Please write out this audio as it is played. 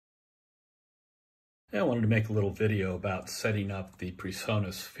Hey, I wanted to make a little video about setting up the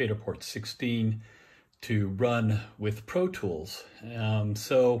PreSonus Faderport 16 to run with Pro Tools.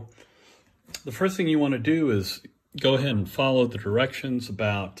 So the first thing you want to do is go ahead and follow the directions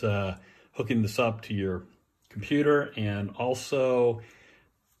about hooking this up to your computer, and also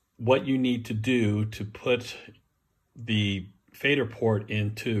what you need to do to put the Faderport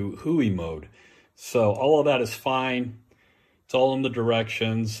into HUI mode. So all of that is fine. It's all in the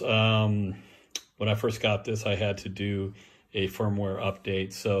directions. When I first got this, I had to do a firmware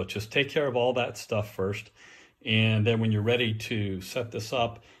update. So just take care of all that stuff first. And then when you're ready to set this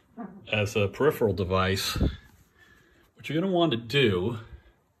up as a peripheral device, what you're going to want to do,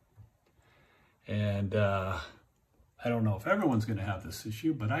 and I don't know if everyone's going to have this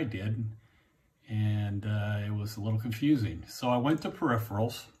issue, but I did. And it was a little confusing. So I went to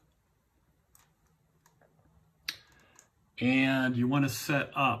peripherals. And you want to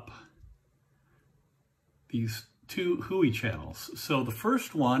set up these two HUI channels. So the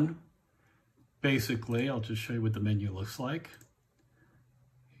first one, basically, I'll just show you what the menu looks like.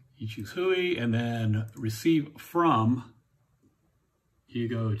 You choose HUI, and then receive from, you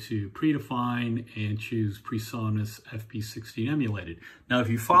go to predefine and choose PreSonus FP16 emulated. Now, if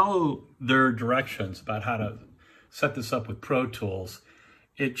you follow their directions about how to set this up with Pro Tools,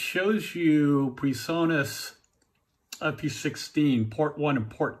 it shows you PreSonus FP16 port 1 and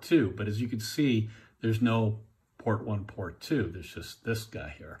port 2, but as you can see, there's no port 1, port 2. There's just this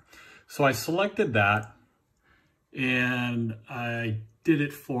guy here. So I selected that, and I did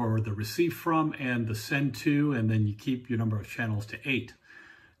it for the receive from and the send to, and then you keep your number of channels to 8.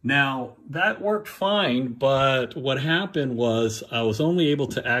 Now, that worked fine, but what happened was I was only able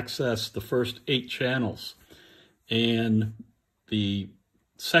to access the first 8 channels, and the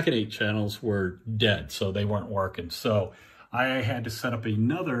second 8 channels were dead, so they weren't working. So I had to set up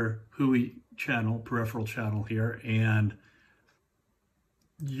another HUI channel, peripheral channel here, and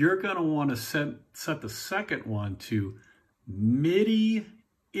you're going to want to set the second one to MIDI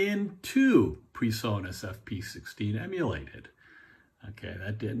into PreSonus FP16 emulated. Okay,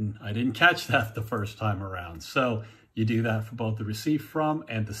 I didn't catch that the first time around. So you do that for both the receive from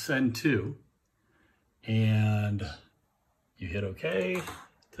and the send to, and you hit OK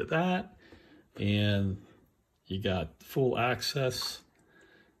to that, and you got full access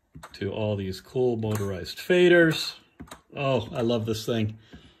to all these cool motorized faders. Oh, I love this thing.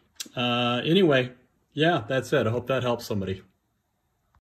 Anyway, yeah, that's it. I hope that helps somebody.